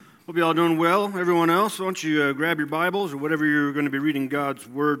Hope you all doing well. Everyone else, why don't you grab your Bibles or whatever you're going to be reading God's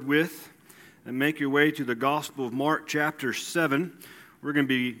Word with and make your way to the Gospel of Mark chapter 7. We're going to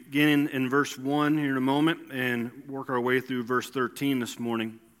be beginning in verse 1 here in a moment and work our way through verse 13 this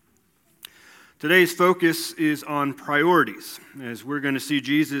morning. Today's focus is on priorities, as we're going to see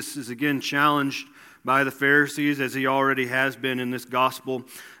Jesus is again challenged by the Pharisees, as he already has been in this gospel.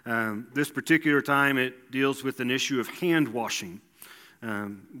 This particular time it deals with an issue of hand washing.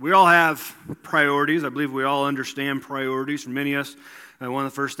 We all have priorities. I believe we all understand priorities. For many of us, one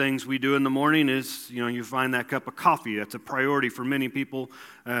of the first things we do in the morning is, you find that cup of coffee. That's a priority for many people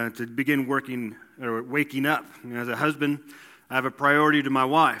to begin working or waking up. As a husband, I have a priority to my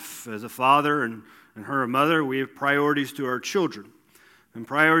wife. As a father and her a mother, we have priorities to our children. And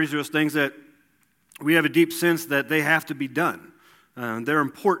priorities are those things that we have a deep sense that they have to be done. They're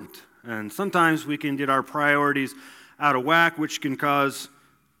important. And sometimes we can get our priorities out of whack, which can cause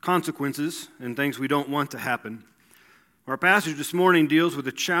consequences and things we don't want to happen. Our passage this morning deals with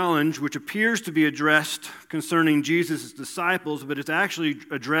a challenge which appears to be addressed concerning Jesus' disciples, but it's actually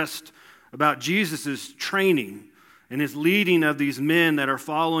addressed about Jesus' training and his leading of these men that are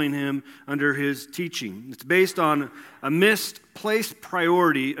following him under his teaching. It's based on a misplaced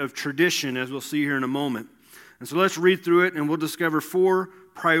priority of tradition, as we'll see here in a moment. And so let's read through it, and we'll discover four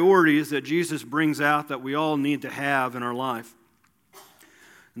priorities that Jesus brings out that we all need to have in our life.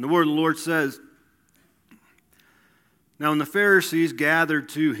 And the word of the Lord says, "Now when the Pharisees gathered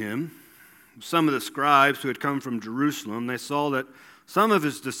to him, some of the scribes who had come from Jerusalem, they saw that some of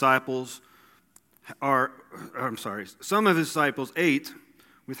his disciples ate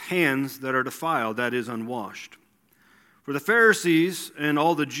with hands that are defiled, that is, unwashed. For the Pharisees and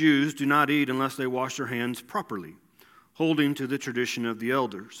all the Jews do not eat unless they wash their hands properly, holding to the tradition of the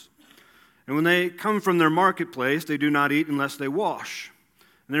elders. And when they come from their marketplace, they do not eat unless they wash.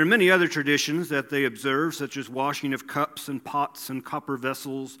 And there are many other traditions that they observe, such as washing of cups and pots and copper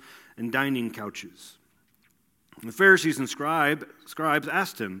vessels and dining couches. And the Pharisees and scribes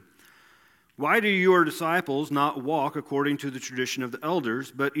asked him, 'Why do your disciples not walk according to the tradition of the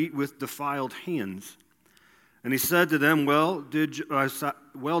elders, but eat with defiled hands?' And he said to them, Well did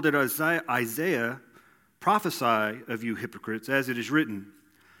Isaiah prophesy of you hypocrites, as it is written,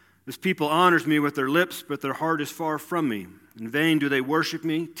 'This people honors me with their lips, but their heart is far from me. In vain do they worship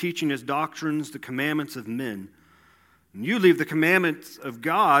me, teaching as doctrines the commandments of men. And you leave the commandments of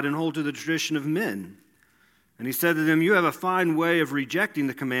God and hold to the tradition of men.' And he said to them, 'You have a fine way of rejecting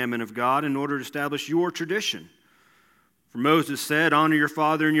the commandment of God in order to establish your tradition. For Moses said, Honor your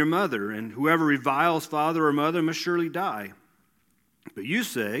father and your mother, and whoever reviles father or mother must surely die. But you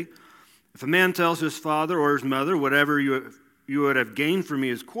say, if a man tells his father or his mother, whatever you would have gained from me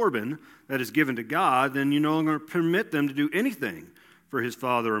is Corban, that is given to God, then you no longer permit them to do anything for his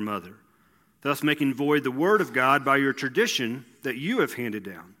father or mother, thus making void the word of God by your tradition that you have handed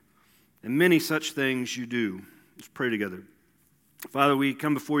down. And many such things you do.'" Let's pray together. Father, we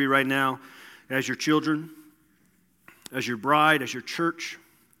come before you right now as your children, as your bride, as your church.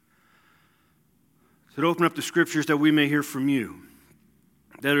 So to open up the scriptures that we may hear from you,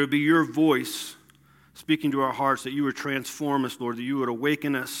 that it would be your voice speaking to our hearts, that you would transform us, Lord, that you would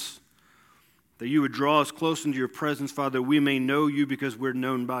awaken us, that you would draw us close into your presence, Father, that we may know you because we're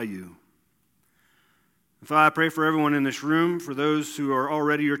known by you. And Father, I pray for everyone in this room, for those who are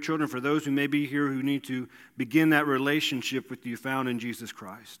already your children, for those who may be here who need to begin that relationship with you found in Jesus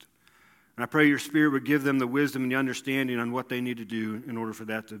Christ. And I pray your Spirit would give them the wisdom and the understanding on what they need to do in order for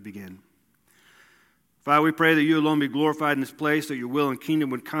that to begin. Father, we pray that you alone be glorified in this place, that your will and kingdom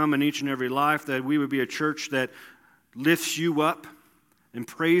would come in each and every life, that we would be a church that lifts you up and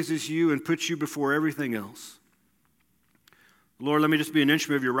praises you and puts you before everything else. Lord, let me just be an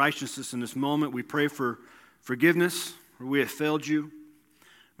instrument of your righteousness in this moment. We pray for forgiveness where we have failed you.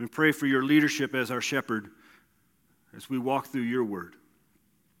 We pray for your leadership as our shepherd as we walk through your word.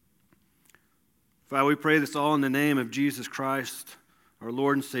 Father, we pray this all in the name of Jesus Christ, our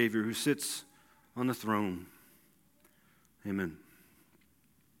Lord and Savior, who sits on the throne. Amen.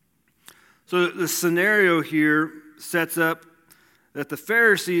 So the scenario here sets up that the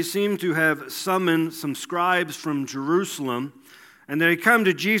Pharisees seem to have summoned some scribes from Jerusalem, and they come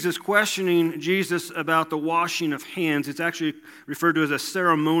to Jesus questioning Jesus about the washing of hands. It's actually referred to as a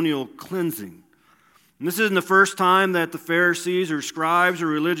ceremonial cleansing. And this isn't the first time that the Pharisees or scribes or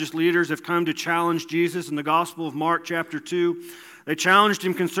religious leaders have come to challenge Jesus. In the Gospel of Mark chapter 2, they challenged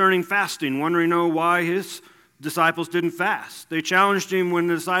him concerning fasting, wondering why his disciples didn't fast. They challenged him when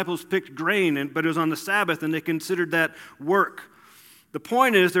the disciples picked grain, but it was on the Sabbath, and they considered that work. The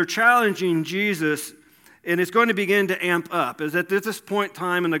point is, they're challenging Jesus and it's going to begin to amp up. As at this point in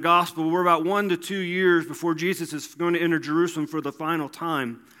time in the gospel, we're about 1 to 2 years before Jesus is going to enter Jerusalem for the final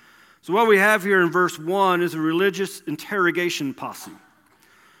time. So what we have here in verse 1 is a religious interrogation posse.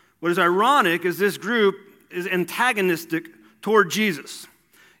 What is ironic is this group is antagonistic toward Jesus.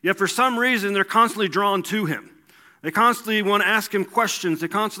 Yet for some reason, they're constantly drawn to him. They constantly want to ask him questions. They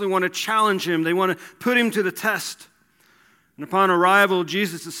constantly want to challenge him. They want to put him to the test. And upon arrival,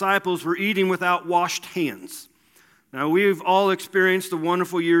 Jesus' disciples were eating without washed hands. Now, we've all experienced the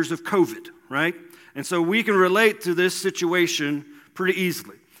wonderful years of COVID, right? And so we can relate to this situation pretty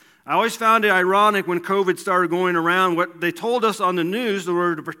easily. I always found it ironic when COVID started going around. What they told us on the news in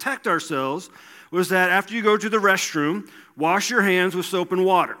order to protect ourselves was that after you go to the restroom, wash your hands with soap and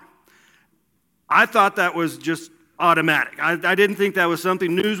water. I thought that was just automatic. I didn't think that was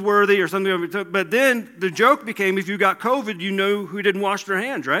something newsworthy or something. But then the joke became, if you got COVID, you know who didn't wash their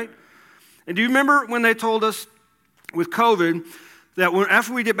hands, right? And do you remember when they told us with COVID that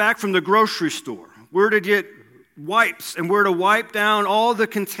after we get back from the grocery store, we're to get wipes, and we're to wipe down all the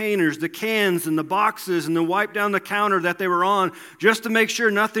containers, the cans and the boxes, and then wipe down the counter that they were on just to make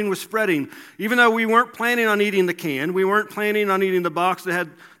sure nothing was spreading. Even though we weren't planning on eating the can, we weren't planning on eating the box that had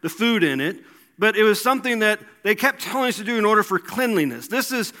the food in it, but it was something that they kept telling us to do in order for cleanliness.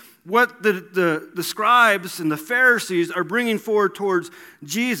 This is what the scribes and the Pharisees are bringing forward towards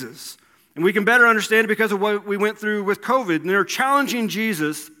Jesus. And we can better understand it because of what we went through with COVID. And they're challenging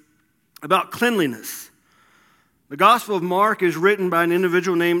Jesus about cleanliness. The Gospel of Mark is written by an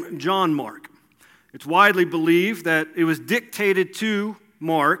individual named John Mark. It's widely believed that it was dictated to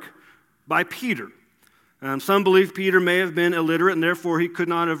Mark by Peter. Some believe Peter may have been illiterate and therefore he could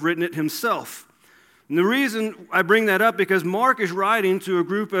not have written it himself. And the reason I bring that up because Mark is writing to a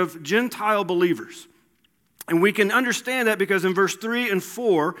group of Gentile believers. And we can understand that because in verse 3 and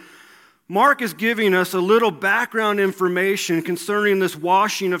 4, Mark is giving us a little background information concerning this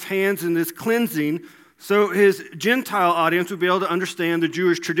washing of hands and this cleansing, so his Gentile audience would be able to understand the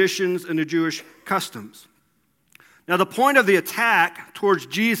Jewish traditions and the Jewish customs. Now, the point of the attack towards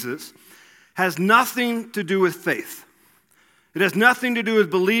Jesus has nothing to do with faith. It has nothing to do with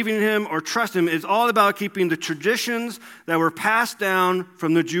believing in him or trusting him. It's all about keeping the traditions that were passed down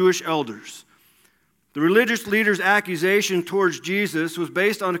from the Jewish elders. The religious leaders' accusation towards Jesus was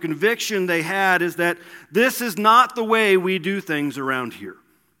based on a conviction they had is that this is not the way we do things around here.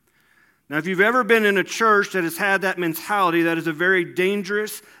 Now, if you've ever been in a church that has had that mentality, that is a very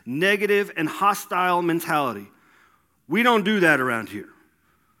dangerous, negative, and hostile mentality. We don't do that around here.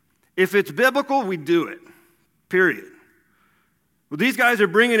 If it's biblical, we do it, period. Well, these guys are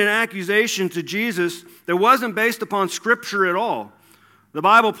bringing an accusation to Jesus that wasn't based upon Scripture at all. The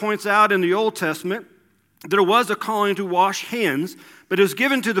Bible points out in the Old Testament that there was a calling to wash hands, but it was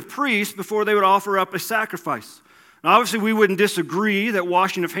given to the priest before they would offer up a sacrifice. Now, obviously, we wouldn't disagree that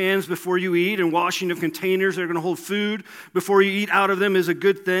washing of hands before you eat and washing of containers that are going to hold food before you eat out of them is a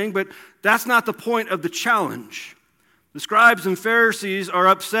good thing, but that's not the point of the challenge. The scribes and Pharisees are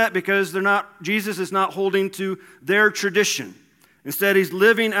upset because Jesus is not holding to their tradition. Instead, he's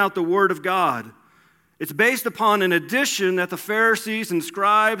living out the Word of God. It's based upon an addition that the Pharisees and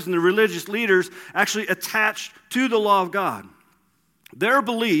scribes and the religious leaders actually attached to the law of God. Their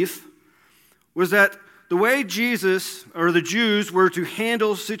belief was that the way Jesus or the Jews were to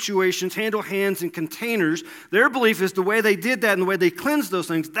handle situations, handle hands in containers, their belief is the way they did that and the way they cleansed those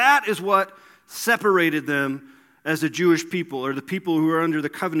things, that is what separated them as the Jewish people or the people who are under the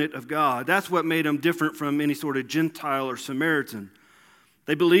covenant of God. That's what made them different from any sort of Gentile or Samaritan.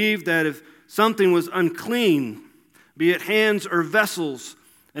 They believed that if something was unclean, be it hands or vessels,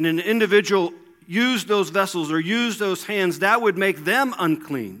 and an individual used those vessels or used those hands, that would make them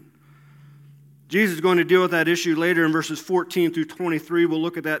unclean. Jesus is going to deal with that issue later in verses 14 through 23. We'll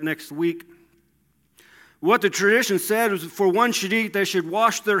look at that next week. What the tradition said was for one should eat, they should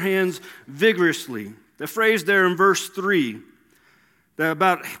wash their hands vigorously. The phrase there in verse 3 that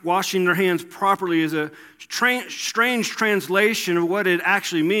about washing their hands properly is a strange translation of what it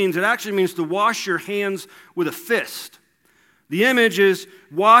actually means. It actually means to wash your hands with a fist. The image is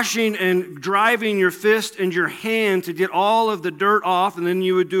washing and driving your fist and your hand to get all of the dirt off, and then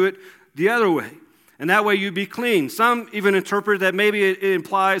you would do it the other way. And that way you'd be clean. Some even interpret that maybe it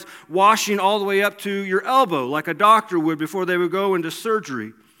implies washing all the way up to your elbow, like a doctor would before they would go into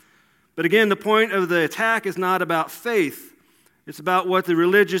surgery. But again, the point of the attack is not about faith. It's about what the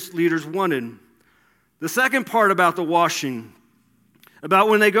religious leaders wanted. The second part about the washing, about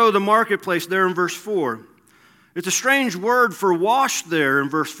when they go to the marketplace there in verse 4. It's a strange word for wash there in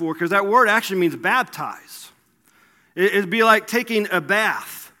verse 4 because that word actually means baptize. It'd be like taking a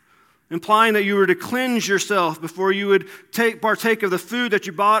bath. implying that you were to cleanse yourself before you would partake of the food that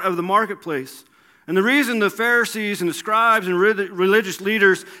you bought of the marketplace. And the reason the Pharisees and the scribes and religious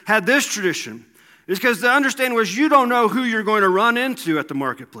leaders had this tradition is because the understanding was you don't know who you're going to run into at the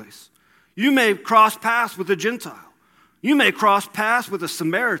marketplace. You may cross paths with a Gentile. You may cross paths with a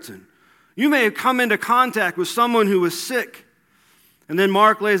Samaritan. You may have come into contact with someone who was sick. And then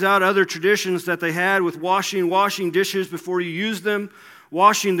Mark lays out other traditions that they had with washing dishes before you use them,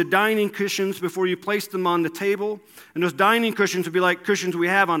 washing the dining cushions before you place them on the table. And those dining cushions would be like cushions we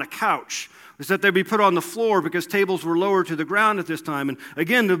have on a couch. It's that they'd be put on the floor because tables were lower to the ground at this time. And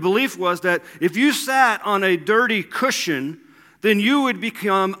again, the belief was that if you sat on a dirty cushion, then you would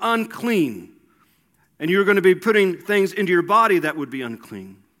become unclean. And you were going to be putting things into your body that would be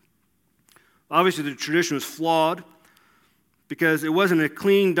unclean. Obviously, the tradition was flawed because it wasn't a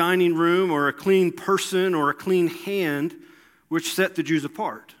clean dining room or a clean person or a clean hand which set the Jews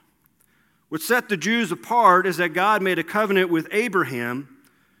apart. What set the Jews apart is that God made a covenant with Abraham,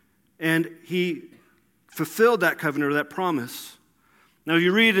 and he fulfilled that covenant or that promise. Now,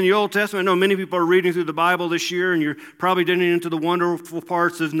 you read in the Old Testament, I know many people are reading through the Bible this year, and you're probably getting into the wonderful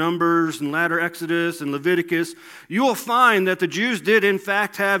parts of Numbers and latter Exodus and Leviticus. You will find that the Jews did, in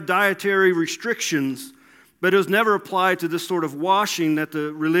fact, have dietary restrictions, but it was never applied to this sort of washing that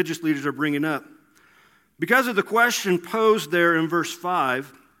the religious leaders are bringing up. Because of the question posed there in verse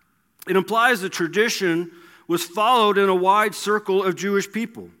 5, it implies the tradition was followed in a wide circle of Jewish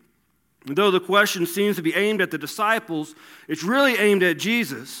people. And though the question seems to be aimed at the disciples, it's really aimed at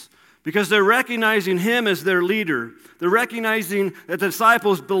Jesus because they're recognizing him as their leader. They're recognizing that the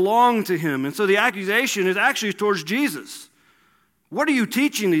disciples belong to him. And so the accusation is actually towards Jesus. What are you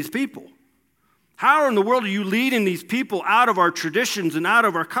teaching these people? How in the world are you leading these people out of our traditions and out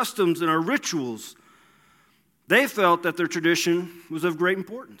of our customs and our rituals? They felt that their tradition was of great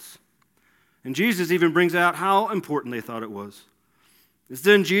importance. And Jesus even brings out how important they thought it was. As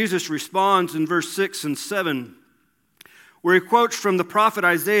then Jesus responds in verse 6 and 7, where he quotes from the prophet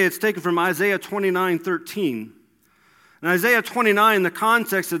Isaiah. It's taken from Isaiah 29:13. In Isaiah 29, the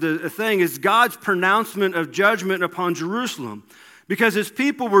context of the thing is God's pronouncement of judgment upon Jerusalem, because his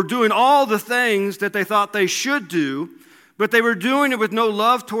people were doing all the things that they thought they should do, but they were doing it with no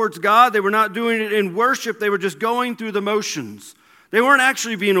love towards God. They were not doing it in worship. They were just going through the motions. They weren't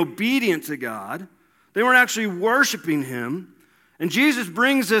actually being obedient to God. They weren't actually worshiping him. And Jesus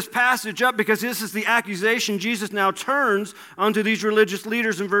brings this passage up because this is the accusation Jesus now turns onto these religious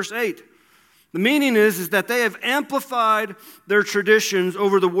leaders in verse 8. The meaning is that they have amplified their traditions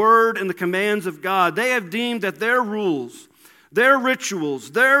over the word and the commands of God. They have deemed that their rules, their rituals,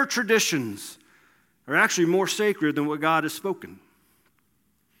 their traditions are actually more sacred than what God has spoken.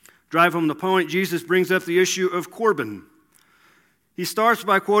 Drive home the point, Jesus brings up the issue of Corban. He starts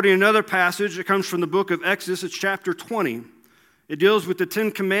by quoting another passage that comes from the book of Exodus. It's chapter 20. It deals with the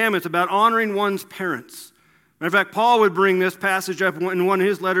Ten Commandments about honoring one's parents. Matter of fact, Paul would bring this passage up in one of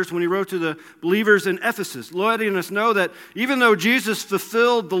his letters when he wrote to the believers in Ephesus, letting us know that even though Jesus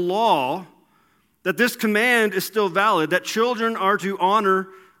fulfilled the law, that this command is still valid, that children are to honor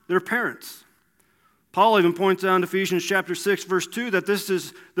their parents. Paul even points out in Ephesians chapter 6, verse 2, that this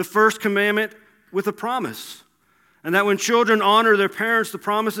is the first commandment with a promise. And that when children honor their parents, the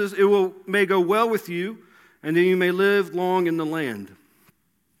promises, may go well with you, and then you may live long in the land.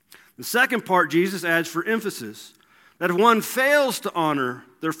 The second part Jesus adds for emphasis, that if one fails to honor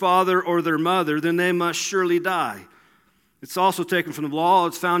their father or their mother, then they must surely die. It's also taken from the law.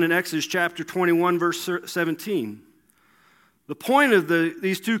 It's found in Exodus chapter 21, verse 17. The point of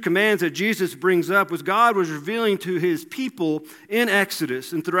these two commands that Jesus brings up was God was revealing to his people in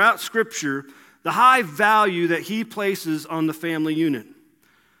Exodus and throughout Scripture the high value that he places on the family unit.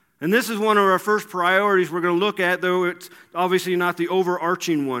 And this is one of our first priorities we're going to look at, though it's obviously not the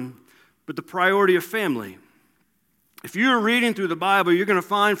overarching one, but the priority of family. If you're reading through the Bible, you're going to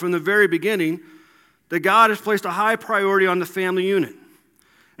find from the very beginning that God has placed a high priority on the family unit.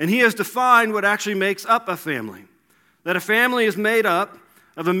 And he has defined what actually makes up a family. That a family is made up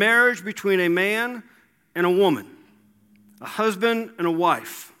of a marriage between a man and a woman, a husband and a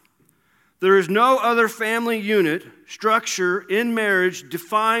wife. There is no other family unit, structure in marriage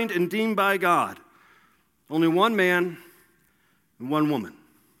defined and deemed by God. Only one man and one woman.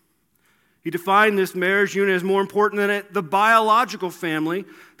 He defined this marriage unit as more important than the biological family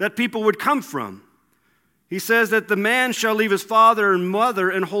that people would come from. He says that the man shall leave his father and mother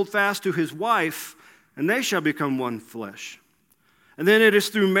and hold fast to his wife, and they shall become one flesh. And then it is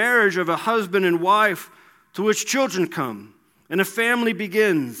through marriage of a husband and wife to which children come, and a family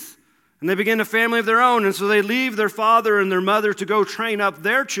begins. And they begin a family of their own, and so they leave their father and their mother to go train up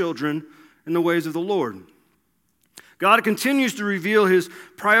their children in the ways of the Lord. God continues to reveal his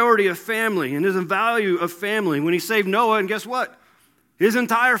priority of family and his value of family when he saved Noah, and guess what? His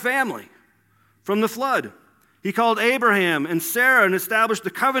entire family from the flood. He called Abraham and Sarah and established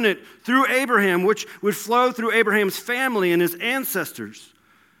the covenant through Abraham, which would flow through Abraham's family and his ancestors.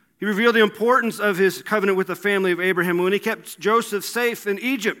 He revealed the importance of his covenant with the family of Abraham when he kept Joseph safe in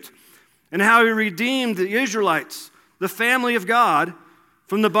Egypt, and how he redeemed the Israelites, the family of God,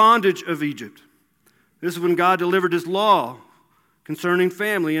 from the bondage of Egypt. This is when God delivered his law concerning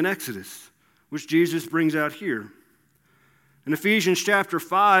family in Exodus, which Jesus brings out here. In Ephesians chapter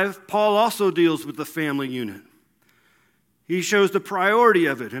 5, Paul also deals with the family unit. He shows the priority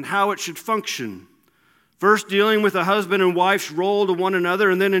of it and how it should function. First, dealing with a husband and wife's role to one another,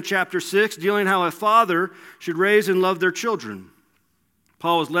 and then in chapter 6, dealing how a father should raise and love their children.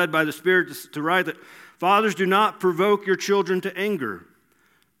 Paul was led by the Spirit to write that fathers, do not provoke your children to anger,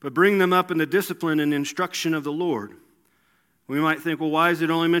 but bring them up in the discipline and instruction of the Lord. We might think, well, why does it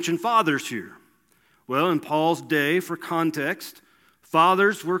only mention fathers here? Well, in Paul's day, for context,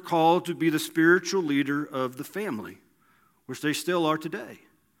 fathers were called to be the spiritual leader of the family, which they still are today.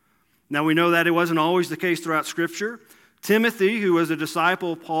 Now, we know that it wasn't always the case throughout Scripture. Timothy, who was a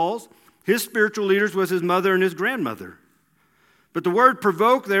disciple of Paul's, his spiritual leaders was his mother and his grandmother. But the word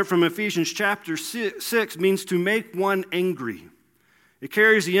provoke there from Ephesians chapter 6 means to make one angry. It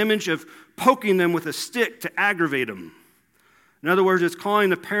carries the image of poking them with a stick to aggravate them. In other words, it's calling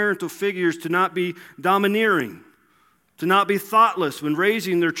the parental figures to not be domineering, to not be thoughtless when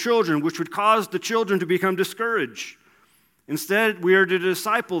raising their children, which would cause the children to become discouraged. Instead, we are to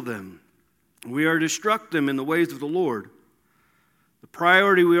disciple them. We are to instruct them in the ways of the Lord. The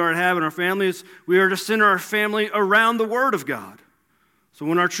priority we are to have in our family is we are to center our family around the Word of God. So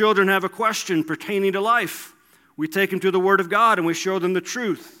when our children have a question pertaining to life, we take them to the Word of God and we show them the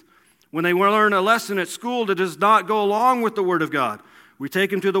truth. When they learn a lesson at school that does not go along with the Word of God, we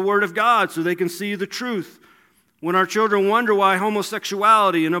take them to the Word of God so they can see the truth. When our children wonder why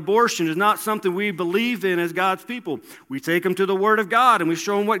homosexuality and abortion is not something we believe in as God's people, we take them to the Word of God and we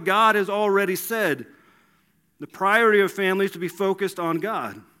show them what God has already said. The priority of family is to be focused on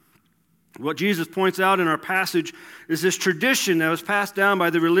God. What Jesus points out in our passage is this tradition that was passed down by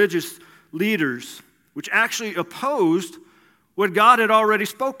the religious leaders, which actually opposed what God had already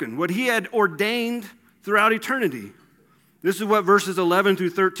spoken, what he had ordained throughout eternity. This is what verses 11 through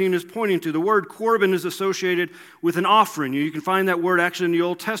 13 is pointing to. The word Corban is associated with an offering. You can find that word actually in the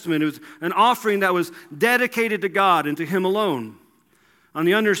Old Testament. It was an offering that was dedicated to God and to him alone. On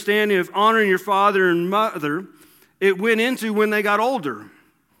the understanding of honoring your father and mother, it went into when they got older.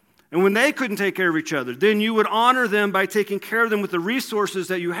 And when they couldn't take care of each other, then you would honor them by taking care of them with the resources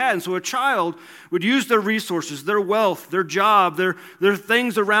that you had. And so a child would use their resources, their wealth, their job, their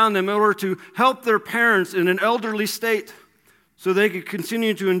things around them in order to help their parents in an elderly state so they could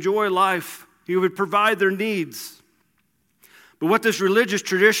continue to enjoy life. He would provide their needs. But what this religious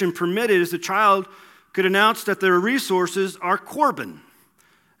tradition permitted is the child could announce that their resources are Corban.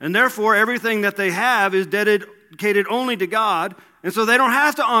 And therefore, everything that they have is dedicated only to God. And so they don't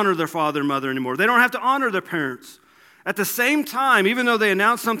have to honor their father and mother anymore. They don't have to honor their parents. At the same time, even though they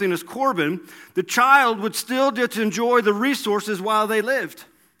announced something as Corban, the child would still get to enjoy the resources while they lived.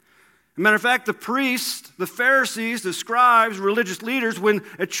 As a matter of fact, the priests, the Pharisees, the scribes, religious leaders, when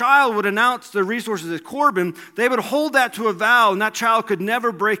a child would announce the resources as Corban, they would hold that to a vow, and that child could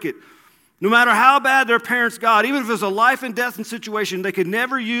never break it. No matter how bad their parents got, even if it was a life and death situation, they could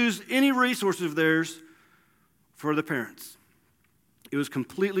never use any resources of theirs for the parents. It was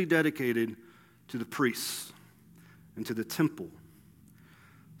completely dedicated to the priests and to the temple.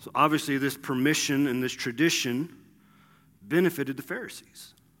 So obviously this permission and this tradition benefited the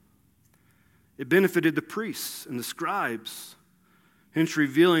Pharisees. It benefited the priests and the scribes, hence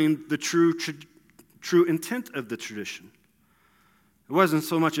revealing the true intent of the tradition. It wasn't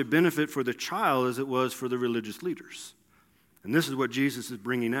so much a benefit for the child as it was for the religious leaders. And this is what Jesus is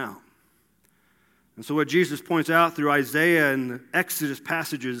bringing out. And so what Jesus points out through Isaiah and the Exodus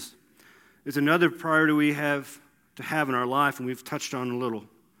passages is another priority we have to have in our life, and we've touched on a little.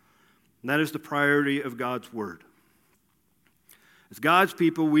 And that is the priority of God's Word. As God's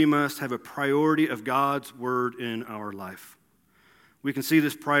people, we must have a priority of God's Word in our life. We can see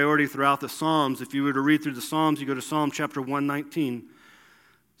this priority throughout the Psalms. If you were to read through the Psalms, you go to Psalm chapter 119.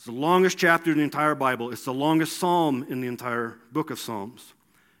 It's the longest chapter in the entire Bible. It's the longest psalm in the entire book of Psalms.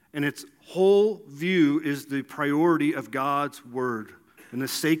 And its whole view is the priority of God's Word and the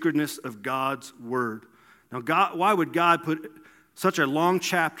sacredness of God's Word. Now, why would God put such a long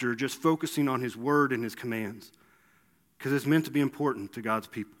chapter just focusing on his word and his commands, because it's meant to be important to God's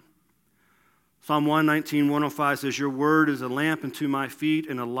people. Psalm 119, 105 says, your word is a lamp unto my feet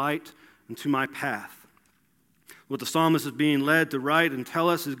and a light unto my path. What the psalmist is being led to write and tell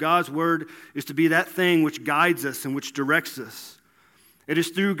us is God's word is to be that thing which guides us and which directs us. It is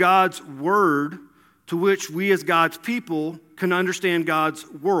through God's word to which we as God's people can understand God's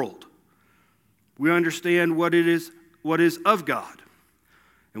world. We understand what is of God.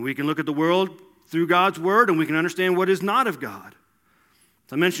 And we can look at the world through God's word, and we can understand what is not of God.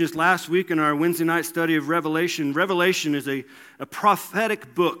 As I mentioned this last week in our Wednesday night study of Revelation. Revelation is a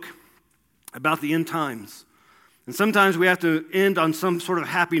prophetic book about the end times. And sometimes we have to end on some sort of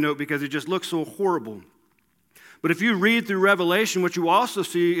happy note because it just looks so horrible. But if you read through Revelation, what you also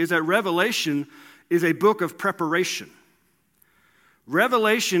see is that Revelation is a book of preparation.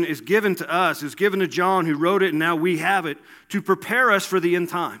 Revelation is given to us, is given to John who wrote it, and now we have it, to prepare us for the end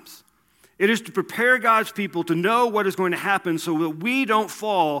times. It is to prepare God's people to know what is going to happen so that we don't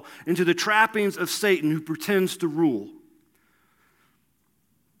fall into the trappings of Satan who pretends to rule.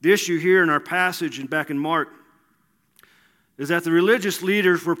 The issue here in our passage and back in Mark is that the religious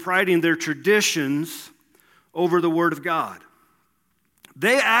leaders were priding their traditions over the Word of God.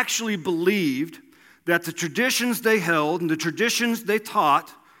 They actually believed that the traditions they held and the traditions they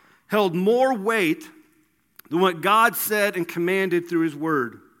taught held more weight than what God said and commanded through His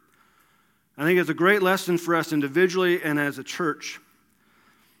Word. I think it's a great lesson for us individually and as a church.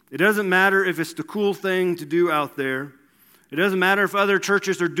 It doesn't matter if it's the cool thing to do out there. It doesn't matter if other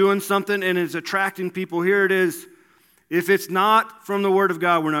churches are doing something and it's attracting people. Here it is. If it's not from the Word of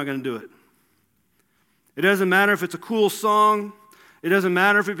God, we're not going to do it. It doesn't matter if it's a cool song. It doesn't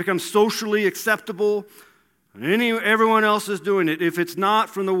matter if it becomes socially acceptable. Everyone else is doing it. If it's not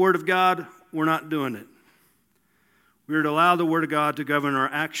from the Word of God, we're not doing it. We are to allow the Word of God to govern our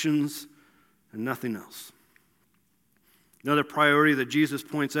actions and nothing else. Another priority that Jesus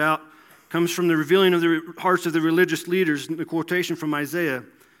points out comes from the revealing of the hearts of the religious leaders. The quotation from Isaiah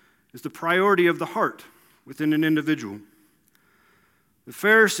is the priority of the heart within an individual. The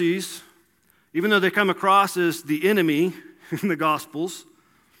Pharisees, even though they come across as the enemy in the Gospels,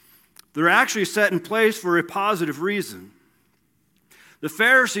 they're actually set in place for a positive reason. The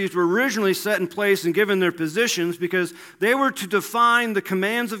Pharisees were originally set in place and given their positions because they were to define the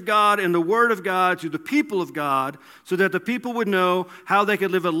commands of God and the Word of God to the people of God so that the people would know how they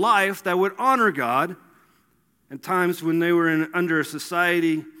could live a life that would honor God at times when they were under a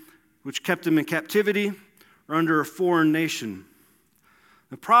society which kept them in captivity or under a foreign nation.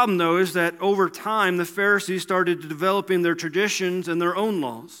 The problem, though, is that over time the Pharisees started developing their traditions and their own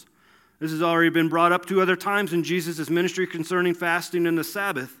laws. This has already been brought up 2 other times in Jesus' ministry concerning fasting and the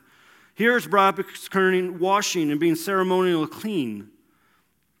Sabbath. Here it's brought up concerning washing and being ceremonially clean.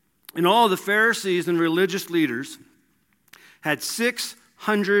 And all the Pharisees and religious leaders had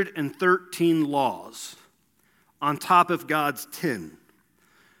 613 laws on top of God's 10.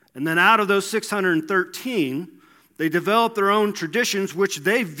 And then out of those 613, they developed their own traditions, which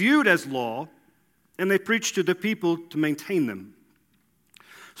they viewed as law, and they preached to the people to maintain them.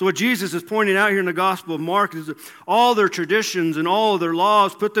 So what Jesus is pointing out here in the Gospel of Mark is that all their traditions and all of their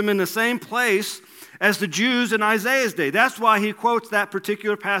laws put them in the same place as the Jews in Isaiah's day. That's why he quotes that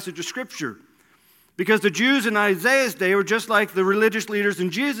particular passage of Scripture. Because the Jews in Isaiah's day were just like the religious leaders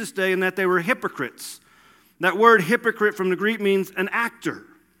in Jesus' day in that they were hypocrites. That word hypocrite from the Greek means an actor.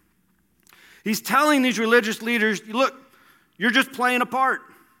 He's telling these religious leaders, look, you're just playing a part.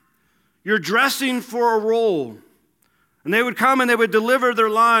 You're dressing for a role. And they would come and they would deliver their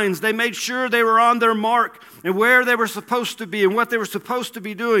lines. They made sure they were on their mark and where they were supposed to be and what they were supposed to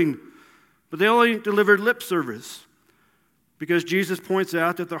be doing. But they only delivered lip service because Jesus points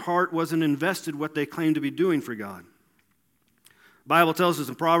out that their heart wasn't invested what they claimed to be doing for God. The Bible tells us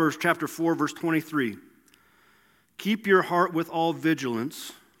in Proverbs chapter 4, verse 23, keep your heart with all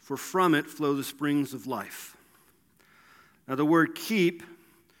vigilance, for from it flow the springs of life. Now the word keep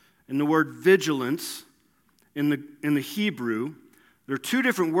and the word vigilance in the Hebrew, they're 2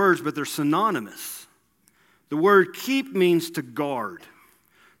 different words, but they're synonymous. The word keep means to guard,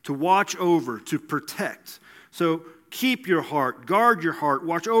 to watch over, to protect. So keep your heart, guard your heart,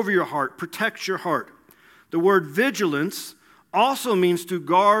 watch over your heart, protect your heart. The word vigilance also means to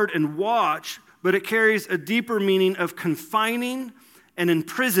guard and watch, but it carries a deeper meaning of confining and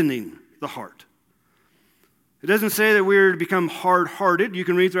imprisoning the heart. It doesn't say that we're to become hard-hearted. You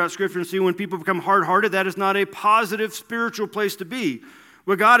can read throughout Scripture and see when people become hard-hearted, that is not a positive spiritual place to be.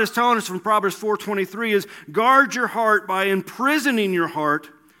 What God is telling us from Proverbs 4:23 is guard your heart by imprisoning your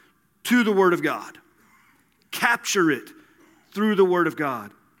heart to the Word of God. Capture it. through the Word of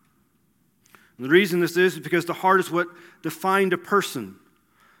God. And the reason this is because the heart is what defined a person.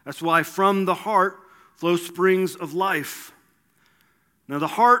 That's why from the heart flow springs of life. Now, the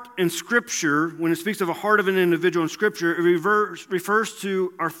heart in Scripture, when it speaks of a heart of an individual in Scripture, it refers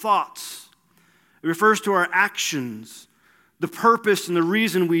to our thoughts. It refers to our actions, the purpose and the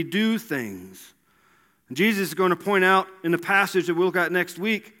reason we do things. And Jesus is going to point out in the passage that we'll look at next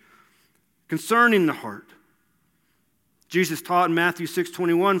week concerning the heart. Jesus taught in Matthew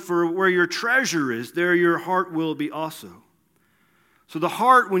 6:21, "For where your treasure is, there your heart will be also." So the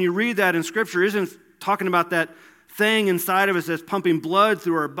heart, when you read that in Scripture, isn't talking about that thing inside of us that's pumping blood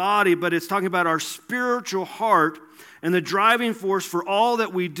through our body, but it's talking about our spiritual heart and the driving force for all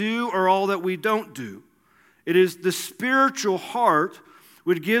that we do or all that we don't do. It is the spiritual heart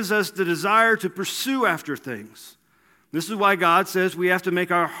which gives us the desire to pursue after things. This is why God says we have to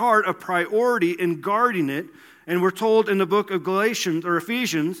make our heart a priority in guarding it. And we're told in the book of Galatians or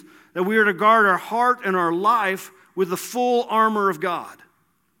Ephesians that we are to guard our heart and our life with the full armor of God.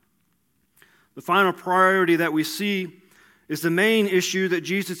 The final priority that we see is the main issue that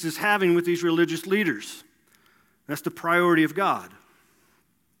Jesus is having with these religious leaders. That's the priority of God.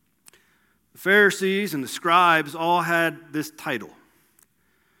 The Pharisees and the scribes all had this title,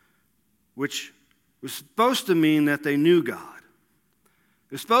 which was supposed to mean that they knew God.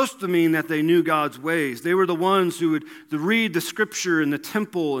 It was supposed to mean that they knew God's ways. They were the ones who would read the Scripture in the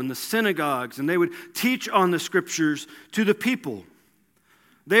temple and the synagogues, and they would teach on the Scriptures to the people.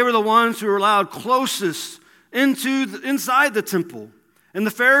 They were the ones who were allowed closest inside the temple. And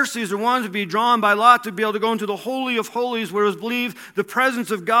the Pharisees are ones to be drawn by lot to be able to go into the Holy of Holies where it was believed the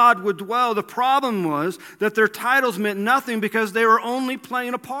presence of God would dwell. The problem was that their titles meant nothing because they were only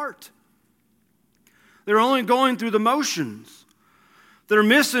playing a part. They were only going through the motions. Their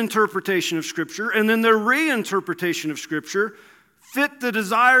misinterpretation of Scripture and then their reinterpretation of Scripture fit the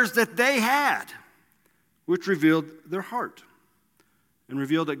desires that they had, which revealed their heart and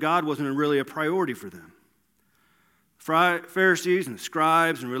revealed that God wasn't really a priority for them. Pharisees and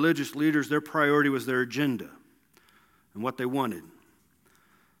scribes and religious leaders, their priority was their agenda and what they wanted.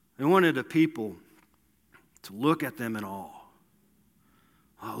 They wanted a people to look at them in awe.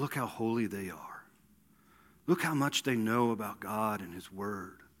 Oh, look how holy they are. Look how much they know about God and His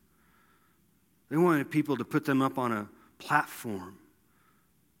Word. They wanted people to put them up on a platform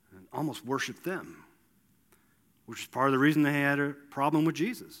and almost worship them, which is part of the reason they had a problem with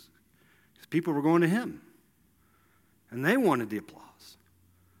Jesus. Because people were going to Him. And they wanted the applause.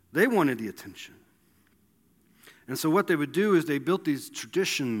 They wanted the attention. And so what they would do is they built these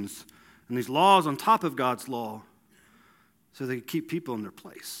traditions and these laws on top of God's law so they could keep people in their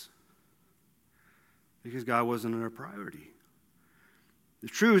place. Because God wasn't their priority. The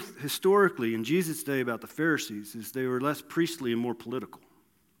truth, historically, in Jesus' day about the Pharisees is they were less priestly and more political.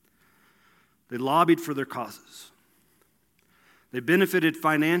 They lobbied for their causes. They benefited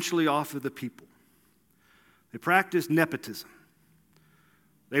financially off of the people. They practiced nepotism.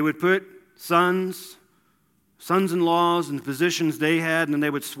 They would put sons-in-laws in positions they had, and then they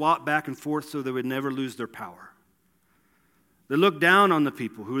would swap back and forth so they would never lose their power. They looked down on the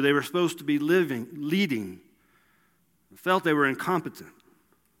people who they were supposed to be leading, felt they were incompetent.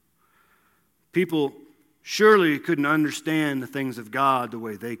 People surely couldn't understand the things of God the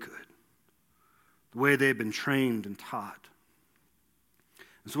way they could, the way they had been trained and taught.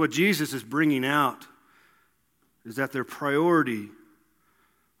 And so what Jesus is bringing out is that their priority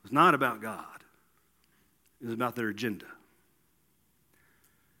was not about God. It was about their agenda.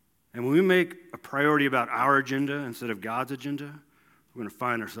 And when we make a priority about our agenda instead of God's agenda, we're going to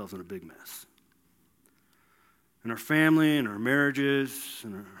find ourselves in a big mess. In our family, in our marriages,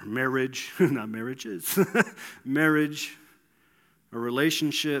 in our marriage, not marriages, marriage, our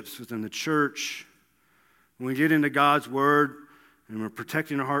relationships within the church. When we get into God's Word and we're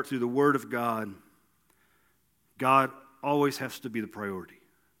protecting our heart through the Word of God, God always has to be the priority.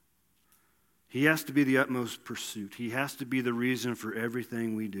 He has to be the utmost pursuit. He has to be the reason for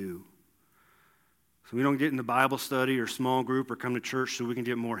everything we do. So we don't get into Bible study or small group or come to church so we can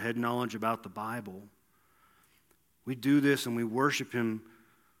get more head knowledge about the Bible. We do this and we worship Him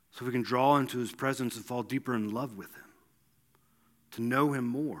so we can draw into His presence and fall deeper in love with Him, to know Him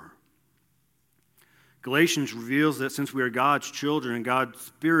more. Galatians reveals that since we are God's children and God's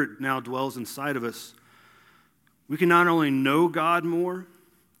Spirit now dwells inside of us, we can not only know God more,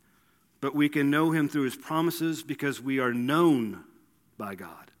 but we can know Him through His promises because we are known by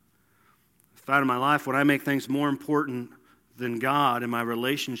God. In fact, in my life, when I make things more important than God and my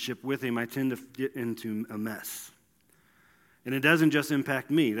relationship with Him, I tend to get into a mess. And it doesn't just impact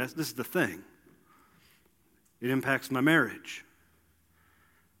me. This is the thing. It impacts my marriage.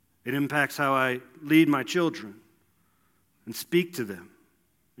 It impacts how I lead my children and speak to them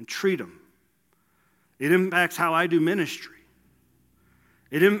and treat them. It impacts how I do ministry.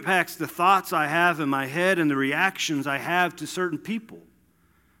 It impacts the thoughts I have in my head and the reactions I have to certain people.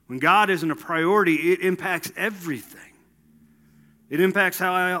 When God isn't a priority, it impacts everything. It impacts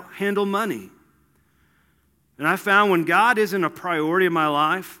how I handle money. And I found when God isn't a priority in my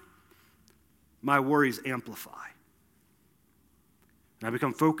life, my worries amplify. And I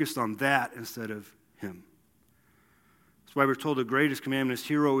become focused on that instead of Him. That's why we're told the greatest commandment is,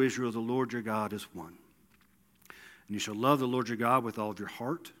 Hear, O Israel, the Lord your God is one. And you shall love the Lord your God with all of your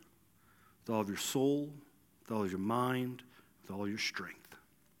heart, with all of your soul, with all of your mind, with all your strength.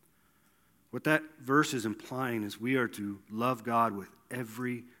 What that verse is implying is we are to love God with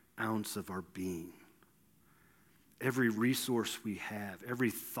every ounce of our being. Every resource we have,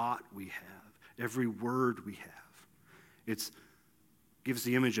 every thought we have, every word we have. It gives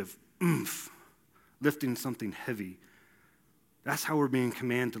the image of oomph, lifting something heavy. That's how we're being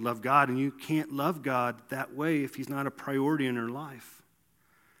commanded to love God, and you can't love God that way if He's not a priority in our life.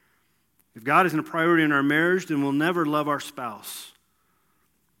 If God isn't a priority in our marriage, then we'll never love our spouse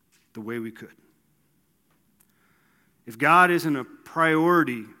the way we could. If God isn't a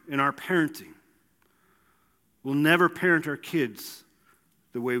priority in our parenting, we'll never parent our kids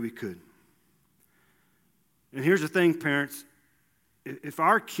the way we could. And here's the thing, parents. If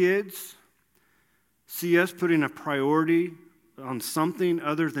our kids see us putting a priority on something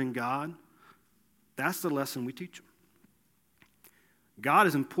other than God, that's the lesson we teach them. God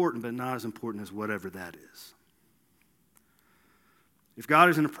is important, but not as important as whatever that is. If God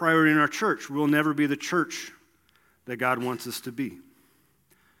isn't a priority in our church, we'll never be the church that God wants us to be.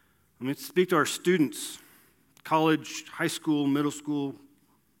 I mean, speak to our students, college, high school, middle school.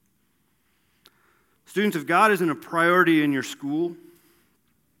 Students, if God isn't a priority in your school,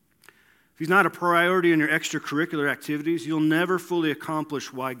 if He's not a priority in your extracurricular activities, you'll never fully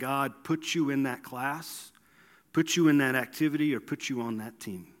accomplish why God put you in that class, put you in that activity, or put you on that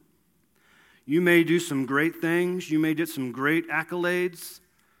team. You may do some great things, you may get some great accolades,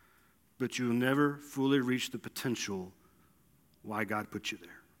 but you'll never fully reach the potential why God put you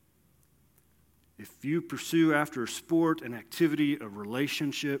there. If you pursue after a sport, an activity, a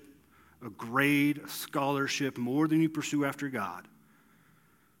relationship, a grade, a scholarship, more than you pursue after God,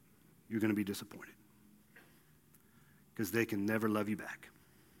 you're going to be disappointed because they can never love you back.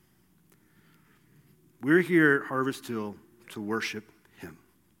 We're here at Harvest Hill to worship Him,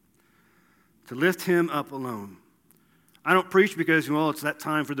 to lift Him up alone. I don't preach because, well, it's that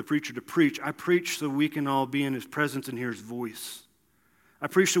time for the preacher to preach. I preach so we can all be in His presence and hear His voice. I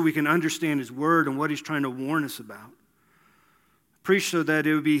preach so we can understand His word and what He's trying to warn us about. I preach so that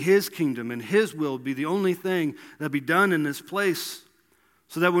it would be His kingdom and His will be the only thing that be done in this place,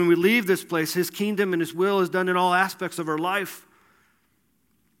 so that when we leave this place, His kingdom and His will is done in all aspects of our life.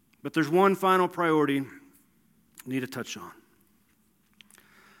 But there's one final priority I need to touch on.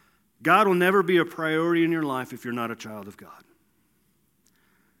 God will never be a priority in your life if you're not a child of God.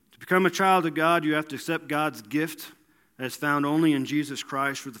 To become a child of God, you have to accept God's gift as found only in Jesus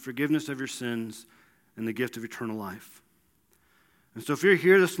Christ for the forgiveness of your sins and the gift of eternal life. And so if you're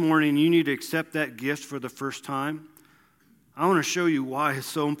here this morning and you need to accept that gift for the first time, I want to show you why it's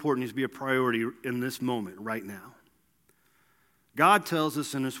so important to be a priority in this moment, right now. God tells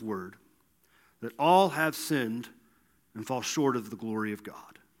us in His word that all have sinned and fall short of the glory of God.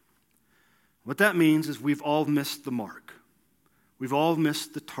 What that means is we've all missed the mark. We've all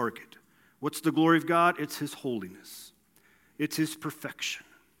missed the target. What's the glory of God? It's His holiness. It's His perfection.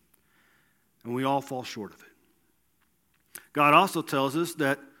 And we all fall short of it. God also tells us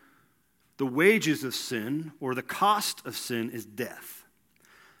that the wages of sin, or the cost of sin, is death.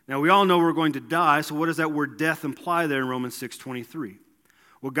 Now, we all know we're going to die, so what does that word death imply there in Romans 6:23?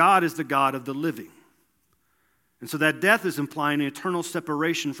 Well, God is the God of the living. And so that death is implying an eternal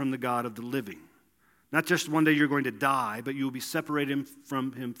separation from the God of the living. Not just one day you're going to die, but you will be separated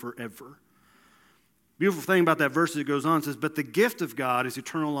from Him forever. Beautiful thing about that verse, it goes on, it says, but the gift of God is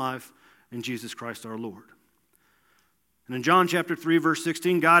eternal life in Jesus Christ our Lord. And in John chapter 3, verse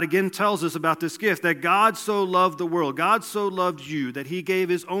 16, God again tells us about this gift, that God so loved the world, God so loved you, that He gave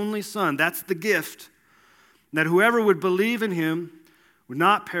His only Son, that's the gift, that whoever would believe in Him would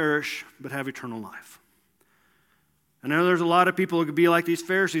not perish, but have eternal life. I know there's a lot of people who could be like these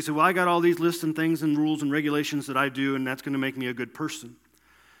Pharisees, who, well, I got all these lists and things and rules and regulations that I do, and that's going to make me a good person.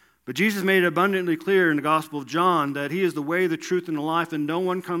 But Jesus made it abundantly clear in the Gospel of John that He is the way, the truth, and the life, and no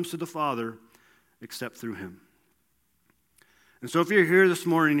one comes to the Father except through Him. And so if you're here this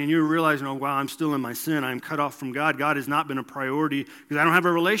morning and you're realizing, oh, wow, I'm still in my sin, I'm cut off from God, God has not been a priority because I don't have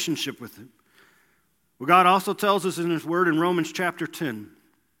a relationship with him. Well, God also tells us in his word in Romans chapter 10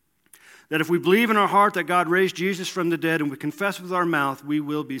 that if we believe in our heart that God raised Jesus from the dead and we confess with our mouth, we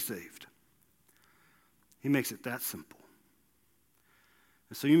will be saved. He makes it that simple.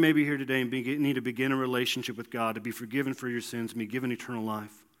 And so you may be here today and need to begin a relationship with God, to be forgiven for your sins and be given eternal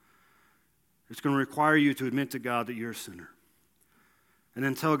life. It's going to require you to admit to God that you're a sinner. And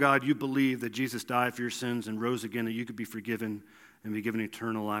then tell God you believe that Jesus died for your sins and rose again, that you could be forgiven and be given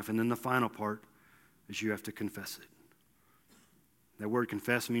eternal life. And then the final part is you have to confess it. That word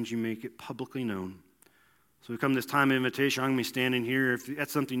confess means you make it publicly known. So we come this time of invitation, I'm going to be standing here. If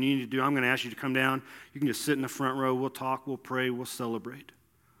that's something you need to do, I'm going to ask you to come down. You can just sit in the front row. We'll talk, we'll pray, we'll celebrate.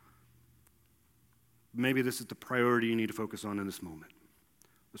 Maybe this is the priority you need to focus on in this moment.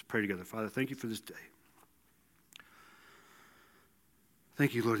 Let's pray together. Father, thank you for this day.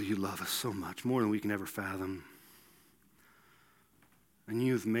 Thank you, Lord, that you love us so much, more than we can ever fathom. And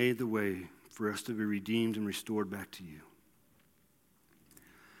you have made the way for us to be redeemed and restored back to you.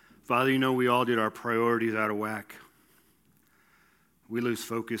 Father, you know we all did our priorities out of whack. We lose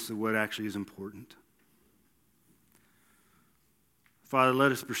focus of what actually is important. Father,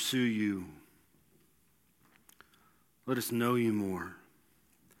 let us pursue you. Let us know you more.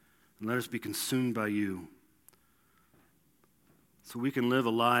 And let us be consumed by you. So we can live a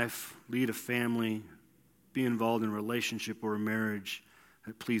life, lead a family, be involved in a relationship or a marriage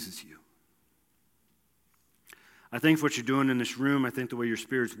that pleases you. I thank for what you're doing in this room. I think the way your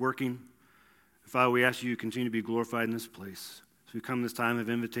Spirit's working. Father, we ask you to continue to be glorified in this place. So we come this time of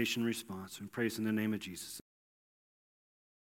invitation and response. We praise in the name of Jesus.